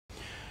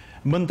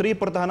Menteri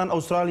Pertahanan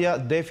Australia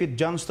David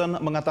Johnston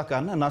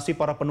mengatakan nasib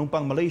para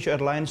penumpang Malaysia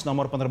Airlines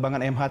nomor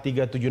penerbangan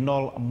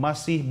MH370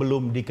 masih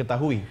belum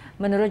diketahui.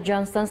 Menurut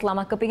Johnston,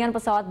 selama kepingan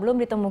pesawat belum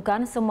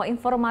ditemukan, semua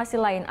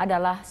informasi lain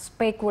adalah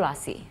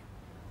spekulasi.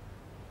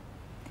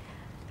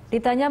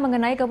 Ditanya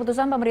mengenai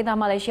keputusan pemerintah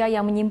Malaysia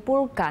yang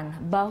menyimpulkan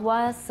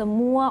bahwa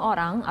semua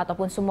orang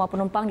ataupun semua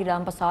penumpang di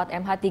dalam pesawat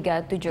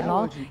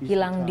MH370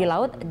 hilang di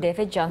laut,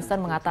 David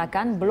Johnston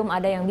mengatakan belum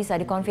ada yang bisa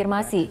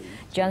dikonfirmasi.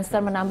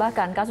 Johnston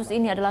menambahkan kasus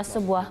ini adalah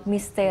sebuah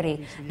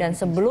misteri dan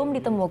sebelum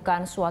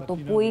ditemukan suatu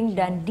puing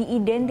dan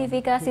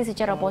diidentifikasi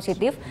secara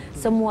positif,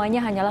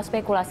 semuanya hanyalah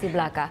spekulasi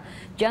belaka.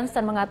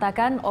 Johnston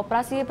mengatakan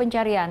operasi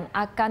pencarian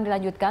akan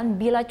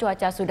dilanjutkan bila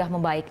cuaca sudah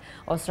membaik.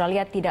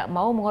 Australia tidak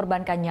mau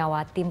mengorbankan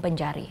nyawa tim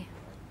pencari.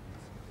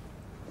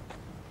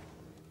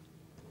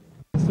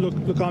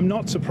 Look, I'm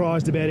not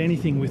surprised about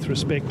anything with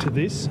respect to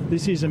this.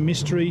 This is a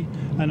mystery,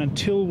 and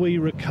until we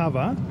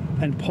recover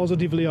and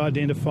positively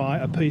identify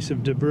a piece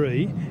of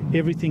debris,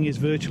 everything is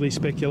virtually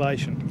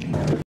speculation.